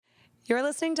You're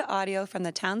listening to audio from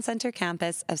the Town Center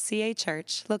campus of CA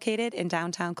Church, located in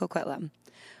downtown Coquitlam.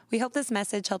 We hope this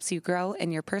message helps you grow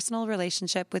in your personal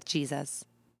relationship with Jesus.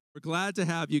 We're glad to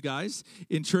have you guys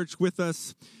in church with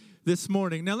us this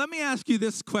morning. Now, let me ask you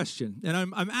this question, and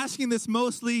I'm asking this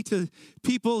mostly to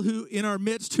people who in our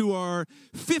midst who are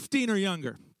 15 or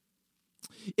younger.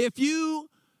 If you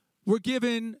were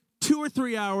given 2 or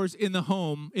 3 hours in the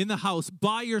house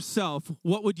by yourself,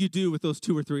 what would you do with those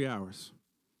 2 or 3 hours?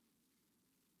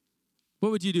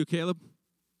 What would you do, Caleb?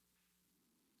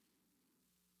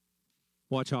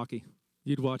 Watch hockey.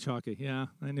 You'd watch hockey. Yeah,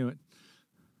 I knew it.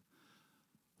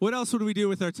 What else would we do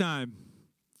with our time?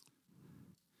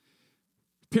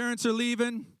 Parents are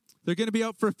leaving. They're going to be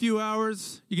out for a few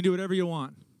hours. You can do whatever you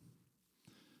want.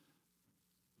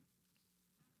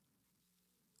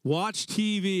 Watch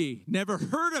TV. Never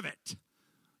heard of it.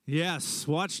 Yes,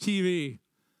 watch TV.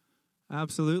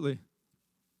 Absolutely.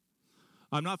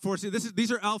 I'm not forcing. These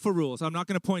are alpha rules. I'm not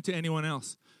going to point to anyone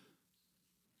else.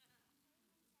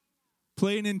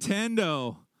 Play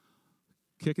Nintendo.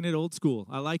 Kicking it old school.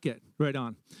 I like it. Right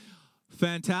on.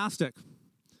 Fantastic.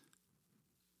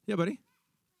 Yeah, buddy.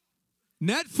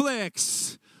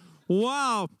 Netflix.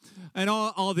 Wow. And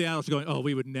all the adults are going, oh,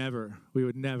 we would never,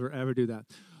 ever do that.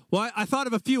 Well, I thought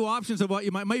of a few options of what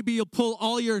you might. Maybe you'll pull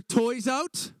all your toys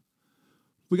out.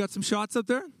 We got some shots up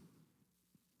there.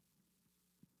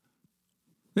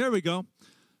 There we go.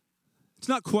 It's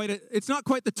not quite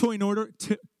the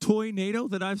Toynado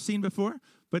that I've seen before,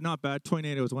 but not bad.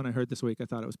 Toynado is one I heard this week. I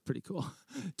thought it was pretty cool.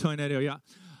 Toynado, yeah.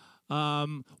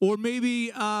 Or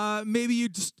maybe you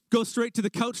just go straight to the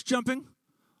couch jumping.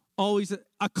 Always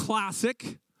a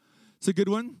classic. It's a good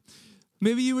one.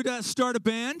 Maybe you would start a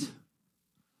band.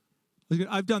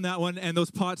 I've done that one, and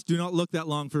those pots do not look that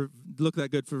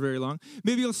good for very long.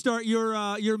 Maybe you'll start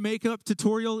your makeup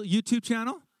tutorial YouTube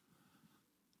channel.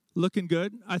 Looking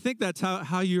good. I think that's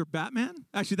how you're Batman.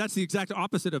 Actually, that's the exact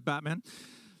opposite of Batman.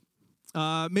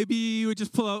 Maybe you would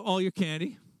just pull out all your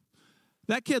candy.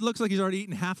 That kid looks like he's already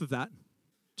eaten half of that,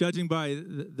 judging by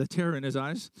the terror in his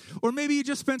eyes. Or maybe you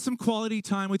just spend some quality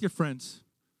time with your friends.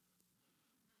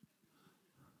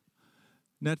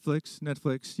 Netflix,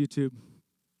 YouTube.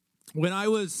 When I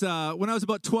was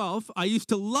about 12, I used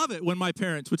to love it when my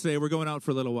parents would say, we're going out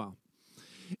for a little while.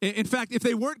 In fact, if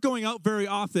they weren't going out very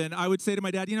often, I would say to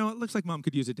my dad, it looks like Mom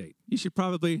could use a date. You should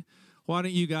probably, why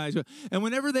don't you guys? And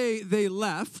whenever they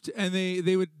left, and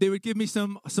they would give me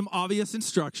some obvious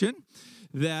instruction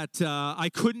that I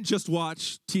couldn't just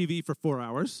watch TV for 4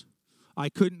 hours.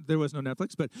 There was no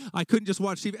Netflix, but I couldn't just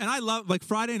watch TV. And I love,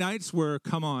 Friday nights were,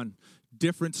 come on,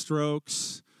 Different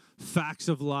Strokes, Facts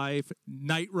of Life,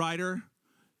 Knight Rider.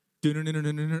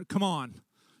 Come on.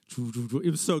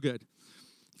 It was so good.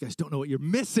 You guys don't know what you're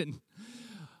missing.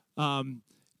 But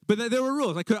there were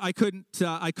rules. I couldn't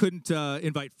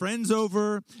invite friends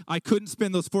over. I couldn't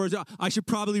spend those 4 hours. I should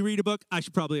probably read a book. I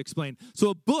should probably explain.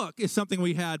 So a book is something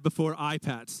we had before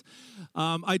iPads.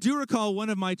 I do recall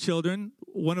one of my children,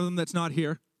 one of them that's not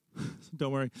here,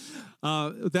 don't worry,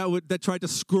 that tried to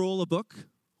scroll a book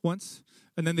once.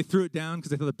 And then they threw it down because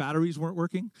they thought the batteries weren't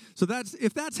working. So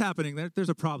if that's happening, there's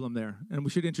a problem there. And we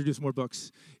should introduce more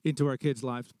books into our kids'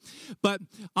 lives. But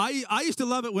I used to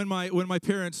love it when my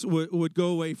parents would go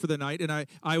away for the night. And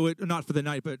I would, not for the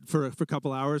night, but for a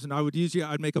couple hours. And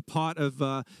I'd make a pot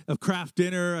of craft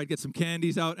dinner. I'd get some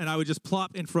candies out. And I would just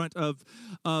plop in front of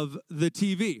the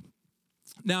TV.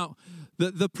 Now,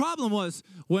 the problem was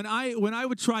when I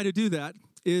would try to do that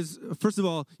is, first of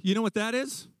all, you know what that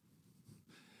is?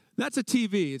 That's a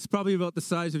TV. It's probably about the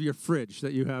size of your fridge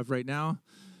that you have right now,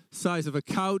 size of a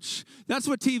couch. That's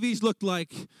what TVs looked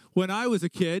like when I was a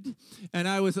kid, and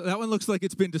that one looks like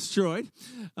it's been destroyed.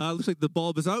 Looks like the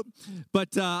bulb is out.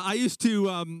 But I used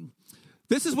to,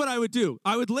 this is what I would do.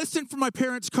 I would listen for my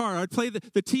parents' car. I'd play the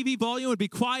TV volume would be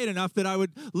quiet enough that I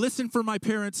would listen for my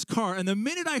parents' car. And the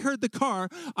minute I heard the car,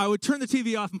 I would turn the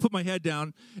TV off and put my head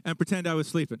down and pretend I was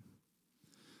sleeping.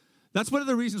 That's one of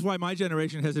the reasons why my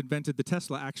generation has invented the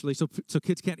Tesla, actually, so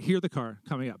kids can't hear the car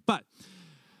coming up. But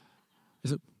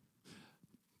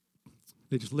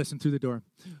they just listen through the door.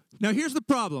 Now, here's the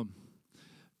problem.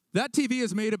 That TV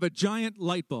is made of a giant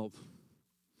light bulb.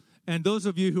 And those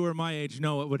of you who are my age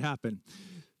know what would happen.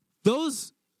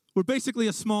 Those were basically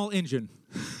a small engine.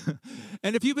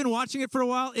 And if you've been watching it for a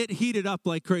while, it heated up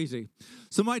like crazy.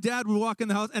 So my dad would walk in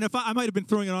the house, and if I might have been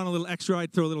throwing it on a little extra,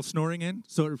 I'd throw a little snoring in,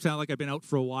 so it would sound like I'd been out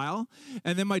for a while.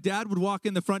 And then my dad would walk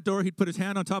in the front door, he'd put his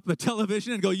hand on top of the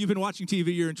television and go, you've been watching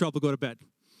TV, you're in trouble, go to bed.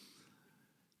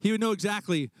 He would know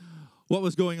exactly what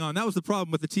was going on. That was the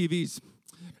problem with the TVs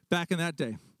back in that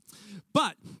day.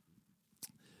 But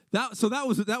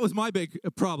That was my big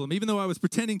problem. Even though I was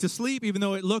pretending to sleep, even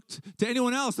though it looked to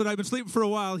anyone else that I've been sleeping for a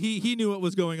while, he knew what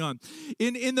was going on.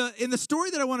 In the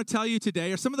story that I want to tell you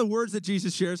today are some of the words that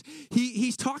Jesus shares.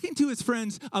 He's talking to his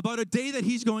friends about a day that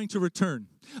he's going to return,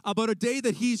 about a day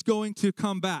that he's going to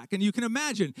come back. And you can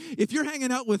imagine if you're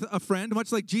hanging out with a friend,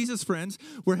 much like Jesus' friends,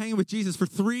 we're hanging with Jesus for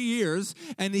 3 years,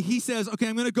 and he says, "Okay,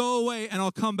 I'm going to go away and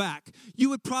I'll come back." You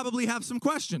would probably have some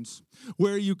questions.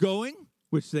 Where are you going?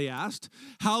 Which they asked.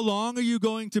 How long are you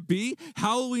going to be?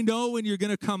 How will we know when you're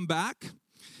going to come back?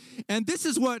 And this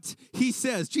is what he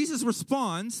says. Jesus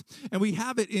responds, and we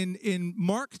have it in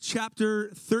Mark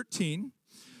chapter 13,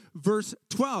 verse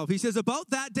 12. He says, about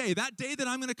that day that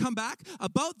I'm going to come back,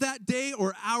 about that day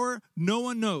or hour, no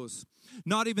one knows.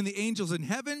 Not even the angels in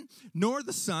heaven, nor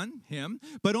the Son, him,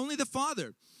 but only the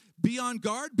Father. Be on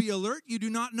guard, be alert. You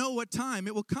do not know what time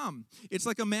it will come. It's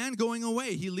like a man going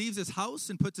away. He leaves his house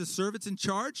and puts his servants in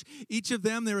charge, each of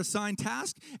them their assigned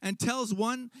task, and tells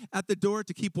one at the door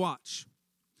to keep watch.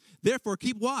 Therefore,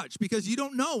 keep watch, because you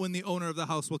don't know when the owner of the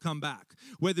house will come back,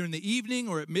 whether in the evening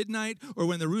or at midnight or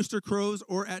when the rooster crows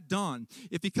or at dawn.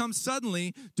 If he comes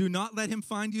suddenly, do not let him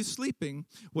find you sleeping.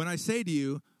 What I say to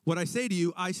you,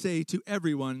 I say to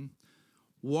everyone,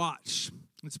 watch.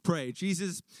 Let's pray.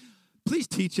 Jesus, please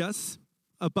teach us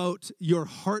about your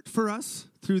heart for us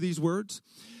through these words.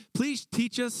 Please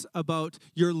teach us about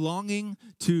your longing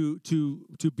to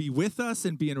be with us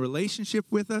and be in a relationship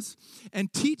with us.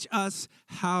 And teach us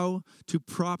how to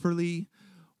properly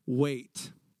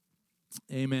wait.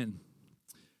 Amen.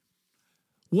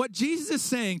 What Jesus is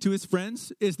saying to his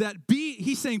friends is that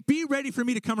he's saying, be ready for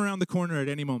me to come around the corner at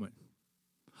any moment.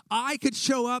 I could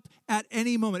show up at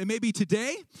any moment. It may be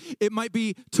today, it might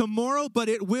be tomorrow, but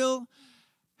it will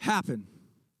happen.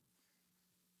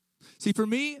 See, for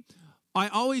me, I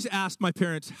always ask my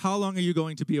parents, how long are you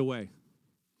going to be away?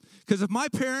 Because if my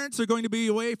parents are going to be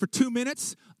away for 2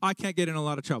 minutes, I can't get in a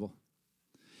lot of trouble.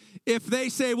 If they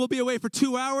say we'll be away for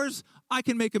 2 hours, I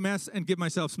can make a mess and give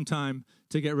myself some time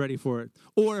to get ready for it.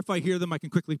 Or if I hear them, I can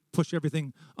quickly push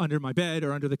everything under my bed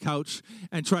or under the couch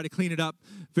and try to clean it up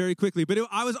very quickly. But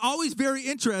I was always very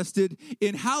interested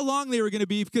in how long they were going to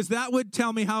be, because that would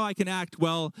tell me how I can act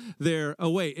while they're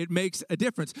away. It makes a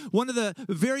difference. One of the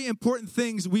very important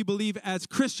things we believe as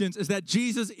Christians is that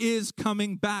Jesus is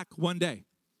coming back one day.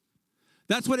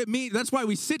 That's what it means. That's why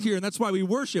we sit here and that's why we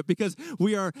worship, because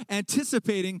we are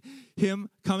anticipating him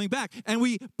coming back. And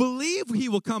we believe he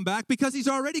will come back because he's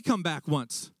already come back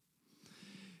once.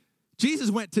 Jesus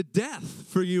went to death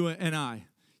for you and I.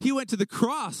 He went to the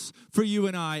cross for you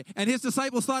and I. And his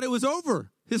disciples thought it was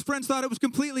over. His friends thought it was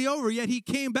completely over, yet he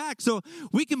came back. So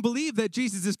we can believe that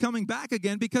Jesus is coming back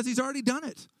again because he's already done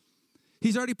it.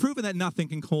 He's already proven that nothing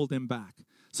can hold him back.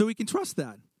 So we can trust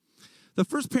that. The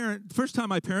first time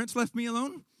my parents left me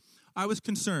alone, I was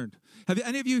concerned. Have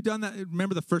any of you done that?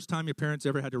 Remember the first time your parents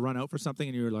ever had to run out for something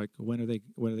and you were like, when are they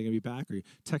going to be back? Or you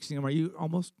texting them, are you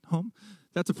almost home?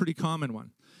 That's a pretty common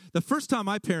one. The first time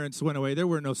my parents went away, there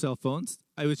were no cell phones.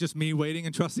 It was just me waiting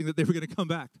and trusting that they were going to come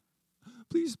back.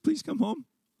 Please come home.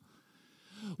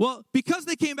 Well, because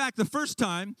they came back the first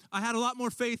time, I had a lot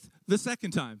more faith the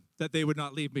second time that they would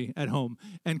not leave me at home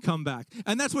and come back.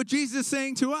 And that's what Jesus is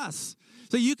saying to us.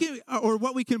 So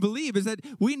what we can believe is that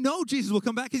we know Jesus will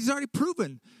come back because he's already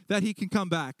proven that he can come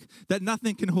back, that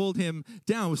nothing can hold him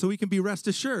down, so we can be rest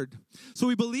assured. So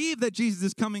we believe that Jesus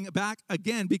is coming back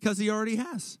again because he already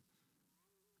has.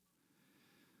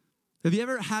 Have you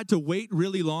ever had to wait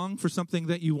really long for something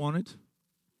that you wanted?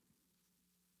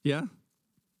 Yeah?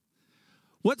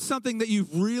 What's something that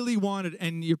you've really wanted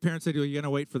and your parents said, you're going to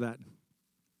wait for that?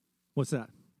 What's that?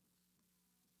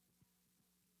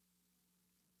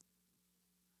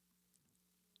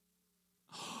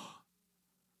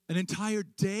 An entire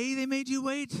day they made you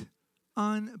wait?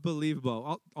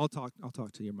 Unbelievable. I'll talk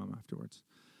to your mom afterwards.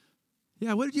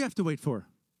 Yeah, what did you have to wait for?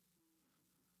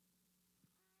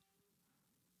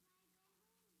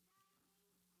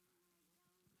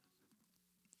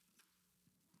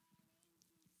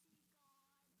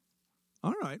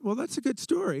 All right, well, that's a good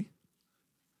story.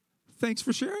 Thanks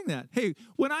for sharing that. Hey,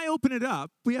 when I open it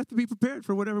up, we have to be prepared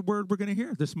for whatever word we're going to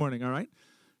hear this morning, all right?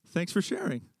 Thanks for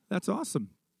sharing. That's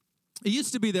awesome. It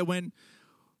used to be that when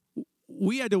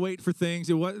we had to wait for things,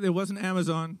 it wasn't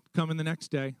Amazon coming the next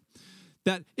day.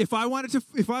 That if I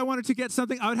wanted to get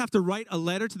something, I would have to write a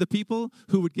letter to the people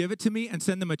who would give it to me and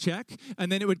send them a check,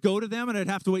 and then it would go to them, and I'd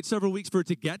have to wait several weeks for it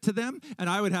to get to them, and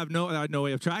I had no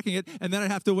way of tracking it, and then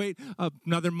I'd have to wait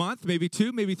another month, maybe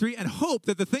 2, maybe 3, and hope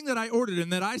that the thing that I ordered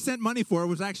and that I sent money for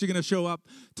was actually going to show up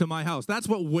to my house. That's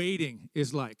what waiting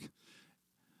is like.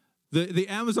 The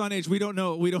Amazon age, we don't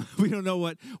know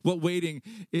what waiting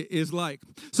is like.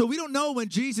 So we don't know when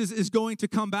Jesus is going to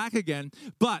come back again.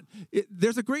 But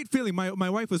there's a great feeling. My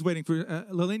wife was waiting for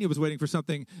Lelania was waiting for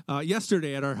something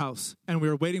yesterday at our house, and we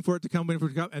were waiting for it to come,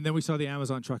 and then we saw the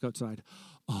Amazon truck outside.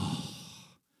 Oh,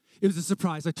 it was a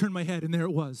surprise. I turned my head, and there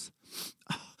it was.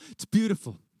 Oh, it's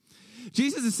beautiful.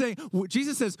 Jesus says,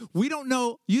 you don't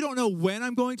know when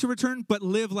I'm going to return, but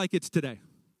live like it's today.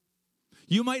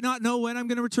 You might not know when I'm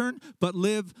going to return, but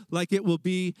live like it will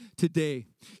be today.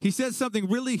 He says something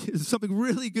really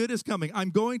good is coming.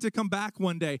 I'm going to come back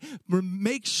one day.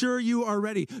 Make sure you are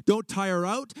ready. Don't tire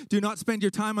out. Do not spend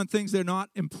your time on things that are not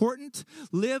important.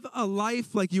 Live a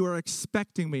life like you are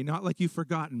expecting me, not like you've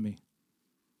forgotten me.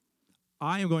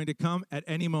 I am going to come at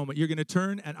any moment. You're going to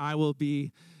turn, and I will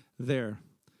be there.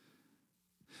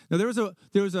 Now, there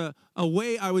was a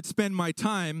way I would spend my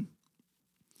time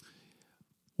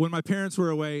when my parents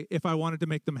were away if I wanted to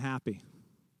make them happy.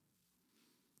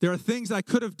 There are things I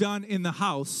could have done in the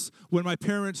house when my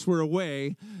parents were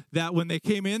away that when they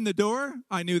came in the door,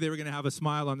 I knew they were going to have a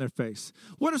smile on their face.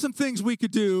 What are some things we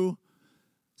could do?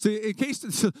 So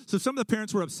some of the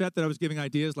parents were upset that I was giving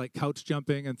ideas like couch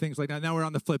jumping and things like that. Now we're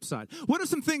on the flip side. What are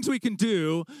some things we can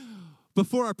do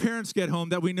before our parents get home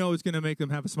that we know is going to make them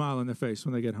have a smile on their face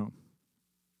when they get home?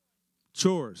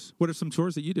 Chores. What are some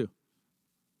chores that you do?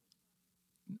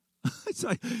 It's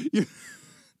like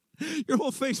your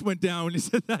whole face went down when you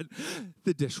said that.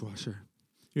 The dishwasher.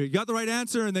 You got the right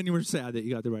answer, and then you were sad that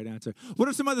you got the right answer. What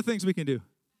are some other things we can do?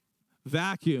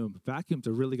 Vacuum. Vacuums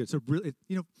are really good. So really,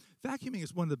 vacuuming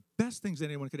is one of the best things that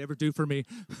anyone could ever do for me.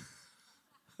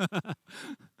 For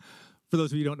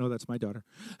those of you who don't know, that's my daughter.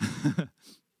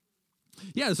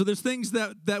 Yeah, so there's things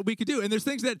that we could do, and there's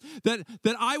things that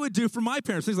I would do for my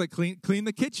parents, things like clean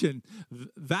the kitchen,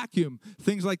 vacuum,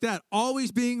 things like that.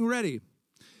 Always being ready.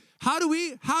 How do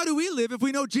we live if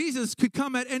we know Jesus could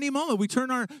come at any moment? We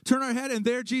turn our head, and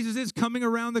there Jesus is coming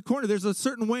around the corner. There's a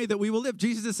certain way that we will live.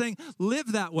 Jesus is saying,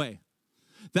 live that way.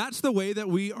 That's the way that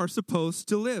we are supposed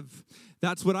to live.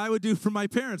 That's what I would do for my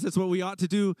parents. That's what we ought to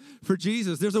do for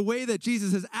Jesus. There's a way that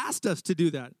Jesus has asked us to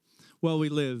do that while we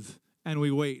live and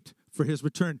we wait for his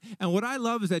return. And what I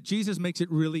love is that Jesus makes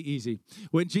it really easy.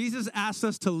 When Jesus asks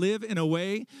us to live in a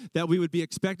way that we would be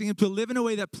expecting him, to live in a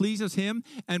way that pleases him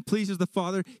and pleases the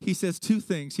Father, he says two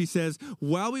things. He says,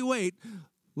 while we wait,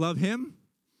 love him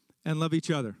and love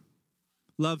each other.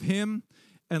 Love him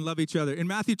and love each other. In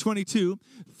Matthew 22,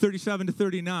 37 to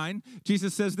 39,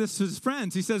 Jesus says this to his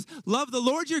friends. He says, love the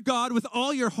Lord your God with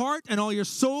all your heart and all your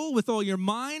soul, with all your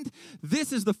mind.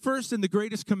 This is the first and the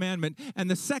greatest commandment. And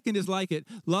the second is like it.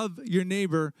 Love your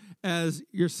neighbor as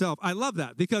yourself. I love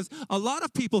that because a lot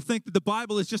of people think that the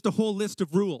Bible is just a whole list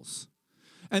of rules.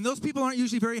 And those people aren't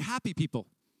usually very happy people.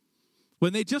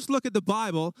 When they just look at the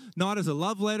Bible, not as a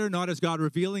love letter, not as God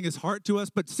revealing his heart to us,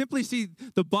 but simply see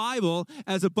the Bible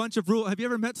as a bunch of rules. Have you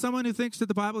ever met someone who thinks that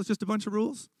the Bible is just a bunch of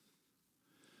rules?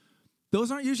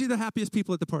 Those aren't usually the happiest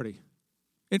people at the party.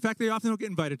 In fact, they often don't get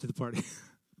invited to the party.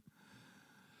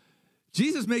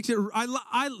 Jesus makes it,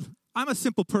 I'm a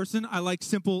simple person. I like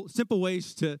simple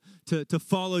ways to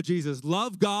follow Jesus.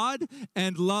 Love God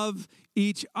and love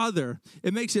each other.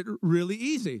 It makes it really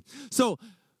easy. So,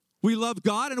 we love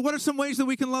God, and what are some ways that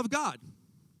we can love God?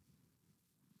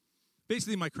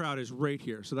 Basically, my crowd is right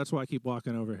here, so that's why I keep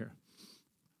walking over here.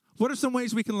 What are some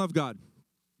ways we can love God?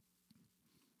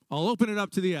 I'll open it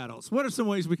up to the adults. What are some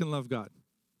ways we can love God?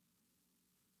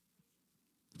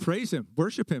 Praise him,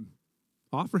 worship him,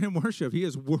 offer him worship. He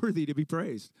is worthy to be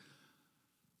praised.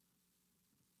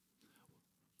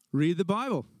 Read the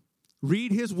Bible.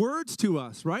 Read his words to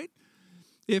us, right?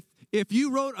 If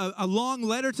you wrote a long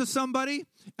letter to somebody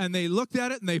and they looked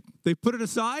at it and they put it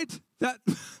aside, that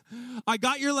I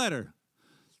got your letter.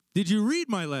 Did you read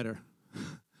my letter?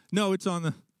 No, it's on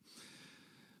the.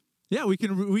 Yeah, we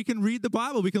can read the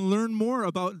Bible. We can learn more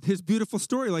about his beautiful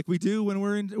story like we do when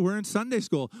we're in Sunday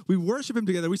school. We worship him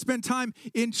together. We spend time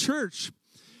in church.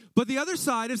 But the other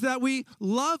side is that we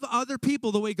love other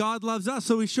people the way God loves us.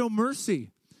 So we show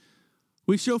mercy.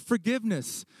 We show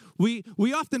forgiveness. We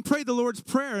often pray the Lord's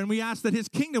Prayer and we ask that his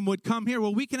kingdom would come here.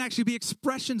 Well, we can actually be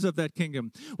expressions of that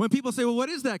kingdom. When people say, well, what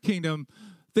is that kingdom?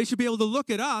 They should be able to look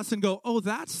at us and go, oh,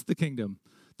 that's the kingdom.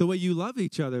 The way you love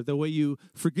each other, the way you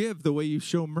forgive, the way you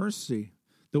show mercy,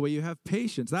 the way you have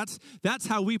patience. That's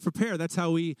how we prepare. That's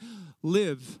how we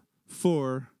live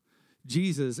for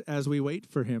Jesus as we wait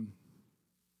for him.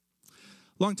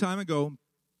 A long time ago,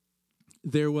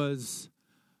 there was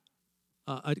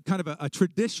a kind of a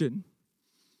tradition,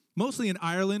 mostly in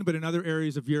Ireland, but in other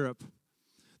areas of Europe,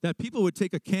 that people would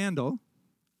take a candle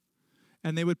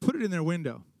and they would put it in their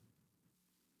window.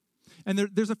 And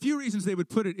there's a few reasons they would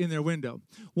put it in their window.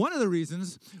 One of the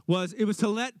reasons was it was to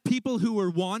let people who were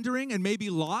wandering and maybe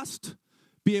lost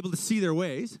be able to see their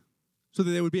ways so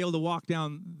that they would be able to walk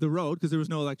down the road because there was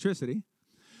no electricity.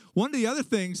 One of the other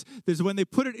things is when they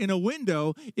put it in a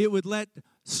window, it would let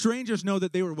strangers know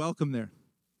that they were welcome there.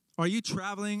 Are you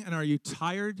traveling and are you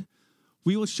tired?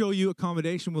 We will show you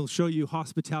accommodation, we'll show you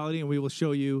hospitality, and we will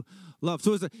show you love.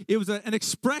 So it was an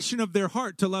expression of their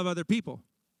heart to love other people.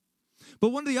 But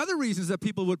one of the other reasons that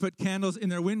people would put candles in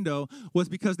their window was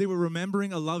because they were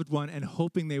remembering a loved one and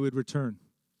hoping they would return.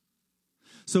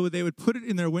 So they would put it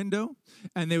in their window,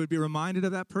 and they would be reminded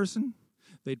of that person.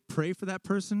 They'd pray for that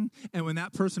person, and when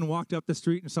that person walked up the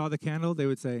street and saw the candle, they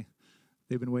would say,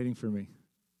 "They've been waiting for me.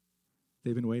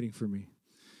 They've been waiting for me."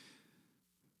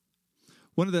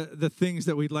 One of the things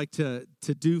that we'd like to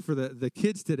do for the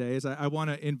kids today is I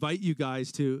want to invite you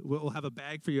guys to, we'll have a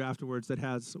bag for you afterwards that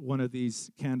has one of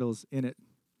these candles in it.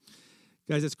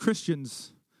 Guys, as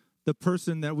Christians, the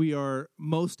person that we are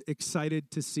most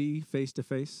excited to see face to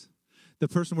face, the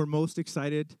person we're most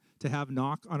excited to have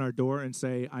knock on our door and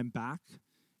say, "I'm back,"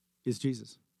 is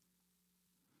Jesus.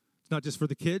 It's not just for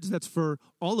the kids, that's for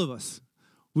all of us.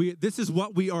 This is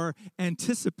what we are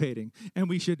anticipating, and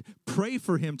we should pray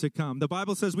for him to come. The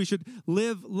Bible says we should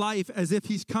live life as if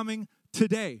he's coming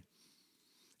today,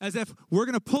 as if we're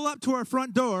going to pull up to our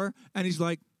front door, and he's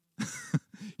like,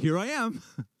 "Here I am."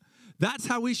 That's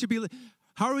how we should be.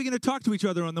 How are we going to talk to each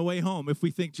other on the way home if we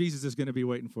think Jesus is going to be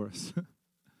waiting for us?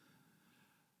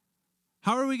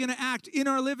 How are we going to act in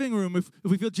our living room if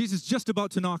we feel Jesus just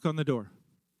about to knock on the door?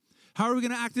 How are we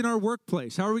going to act in our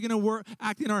workplace? How are we going to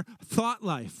act in our thought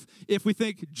life if we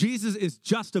think Jesus is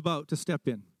just about to step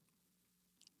in?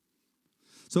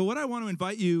 So what I want to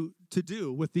invite you to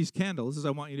do with these candles is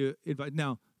I want you to invite,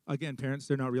 now, again, parents,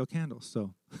 they're not real candles,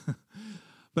 so.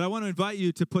 But I want to invite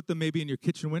you to put them maybe in your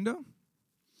kitchen window,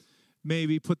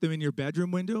 maybe put them in your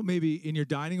bedroom window, maybe in your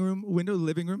dining room window,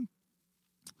 living room.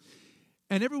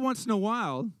 And every once in a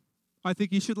while, I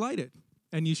think you should light it.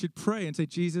 And you should pray and say,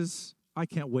 "Jesus, I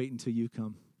can't wait until you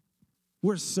come.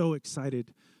 We're so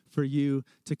excited for you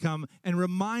to come and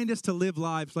remind us to live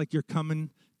lives like you're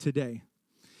coming today."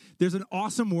 There's an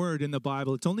awesome word in the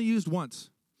Bible. It's only used once.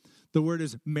 The word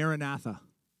is Maranatha.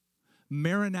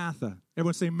 Maranatha.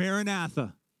 Everyone say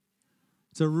Maranatha.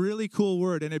 It's a really cool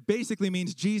word, and it basically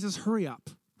means, Jesus, hurry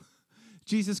up.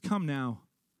 Jesus, come now.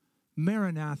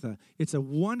 Maranatha. It's a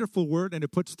wonderful word, and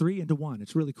it puts three into one.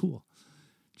 It's really cool.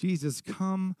 Jesus,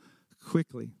 come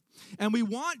quickly. And we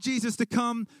want Jesus to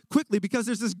come quickly because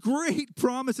there's this great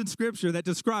promise in Scripture that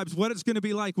describes what it's going to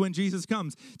be like when Jesus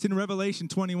comes. It's in Revelation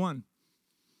 21.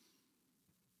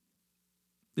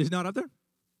 Is it not up there?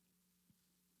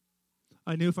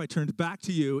 I knew if I turned back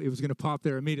to you, it was going to pop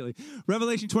there immediately.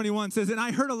 Revelation 21 says, "And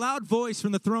I heard a loud voice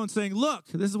from the throne saying, 'Look,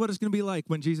 this is what it's going to be like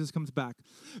when Jesus comes back.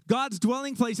 God's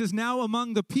dwelling place is now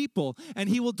among the people, and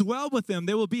he will dwell with them.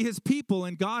 They will be his people,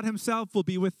 and God himself will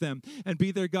be with them and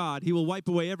be their God. He will wipe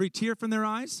away every tear from their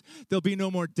eyes. There'll be no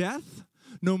more death,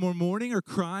 no more mourning or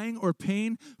crying or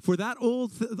pain, for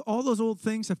all those old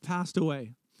things have passed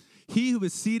away.' He who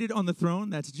is seated on the throne,"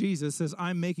 that's Jesus, "says,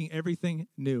 'I'm making everything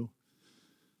new.'"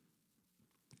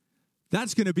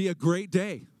 That's going to be a great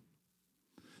day.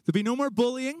 There'll be no more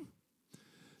bullying.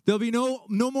 There'll be no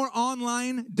more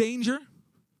online danger.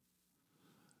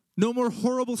 No more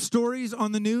horrible stories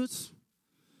on the news.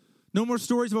 No more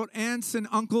stories about aunts and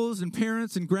uncles and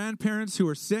parents and grandparents who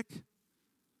are sick.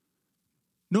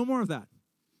 No more of that.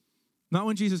 Not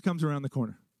when Jesus comes around the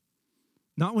corner.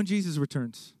 Not when Jesus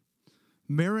returns.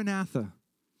 Maranatha.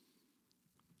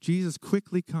 Jesus,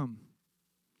 quickly come.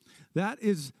 That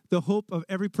is the hope of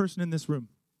every person in this room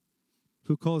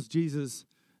who calls Jesus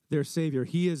their Savior.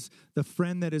 He is the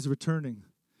friend that is returning.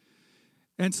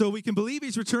 And so we can believe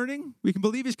he's returning. We can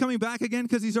believe he's coming back again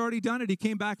because he's already done it. He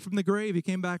came back from the grave. He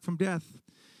came back from death.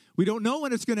 We don't know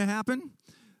when it's going to happen,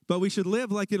 but we should live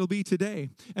like it'll be today.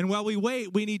 And while we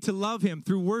wait, we need to love him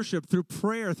through worship, through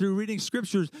prayer, through reading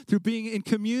scriptures, through being in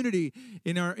community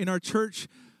in our church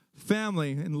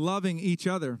family and loving each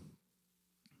other.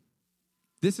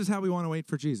 This is how we want to wait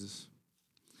for Jesus.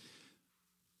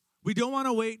 We don't want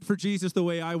to wait for Jesus the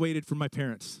way I waited for my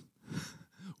parents,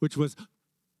 which was,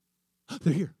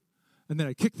 "They're here." And then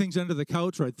I'd kick things under the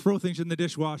couch, or I'd throw things in the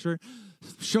dishwasher,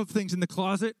 shove things in the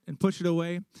closet and push it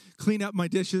away, clean up my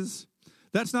dishes.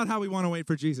 That's not how we want to wait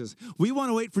for Jesus. We want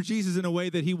to wait for Jesus in a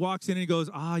way that he walks in and he goes,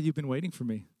 "You've been waiting for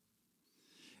me."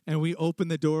 And we open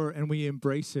the door and we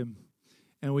embrace him.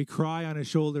 And we cry on his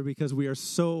shoulder because we are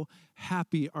so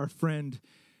happy our friend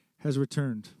has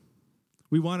returned.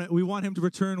 We want him to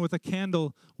return with a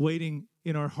candle waiting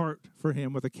in our heart for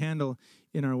him, with a candle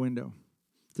in our window,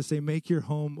 to say, make your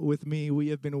home with me. We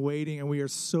have been waiting, and we are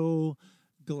so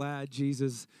glad,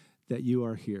 Jesus, that you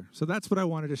are here. So that's what I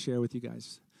wanted to share with you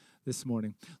guys this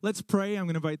morning. Let's pray. I'm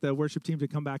going to invite the worship team to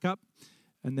come back up,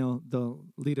 and they'll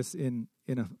lead us in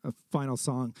a final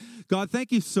song. God,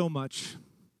 thank you so much.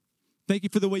 Thank you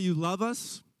for the way you love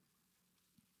us.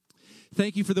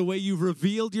 Thank you for the way you've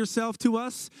revealed yourself to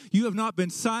us. You have not been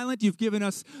silent. You've given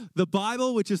us the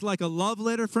Bible, which is like a love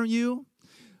letter from you.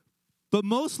 But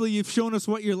mostly you've shown us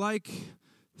what you're like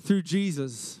through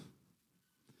Jesus.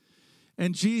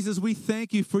 And Jesus, we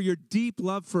thank you for your deep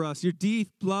love for us, your deep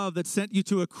love that sent you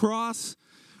to a cross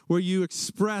where you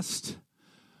expressed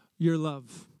your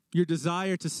love, your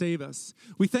desire to save us.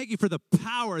 We thank you for the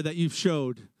power that you've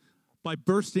showed by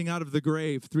bursting out of the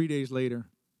grave 3 days later.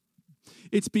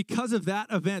 It's because of that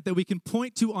event that we can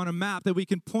point to on a map, that we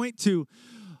can point to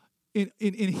in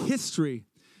history,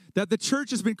 that the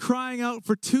church has been crying out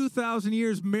for 2,000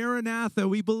 years, Maranatha,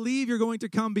 we believe you're going to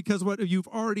come because what you've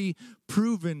already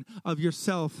proven of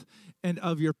yourself and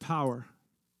of your power.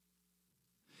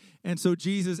 And so,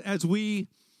 Jesus, as we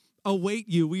await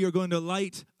you, we are going to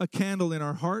light a candle in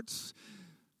our hearts,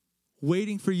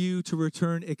 waiting for you to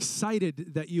return,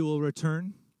 excited that you will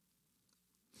return.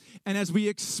 And as we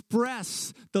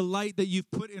express the light that you've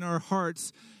put in our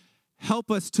hearts, help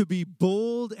us to be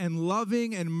bold and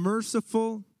loving and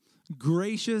merciful,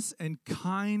 gracious and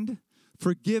kind,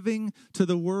 forgiving to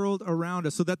the world around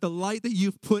us, so that the light that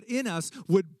you've put in us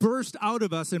would burst out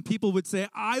of us and people would say,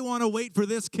 I want to wait for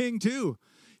this king too.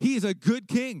 He is a good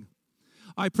king.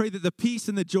 I pray that the peace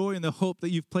and the joy and the hope that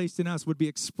you've placed in us would be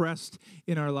expressed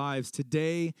in our lives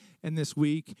today and this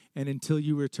week and until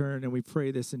you return. And we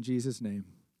pray this in Jesus' name.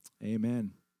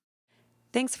 Amen.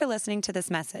 Thanks for listening to this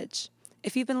message.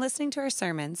 If you've been listening to our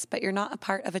sermons, but you're not a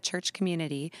part of a church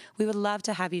community, we would love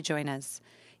to have you join us.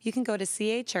 You can go to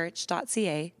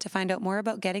cachurch.ca to find out more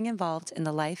about getting involved in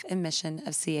the life and mission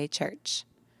of CA Church.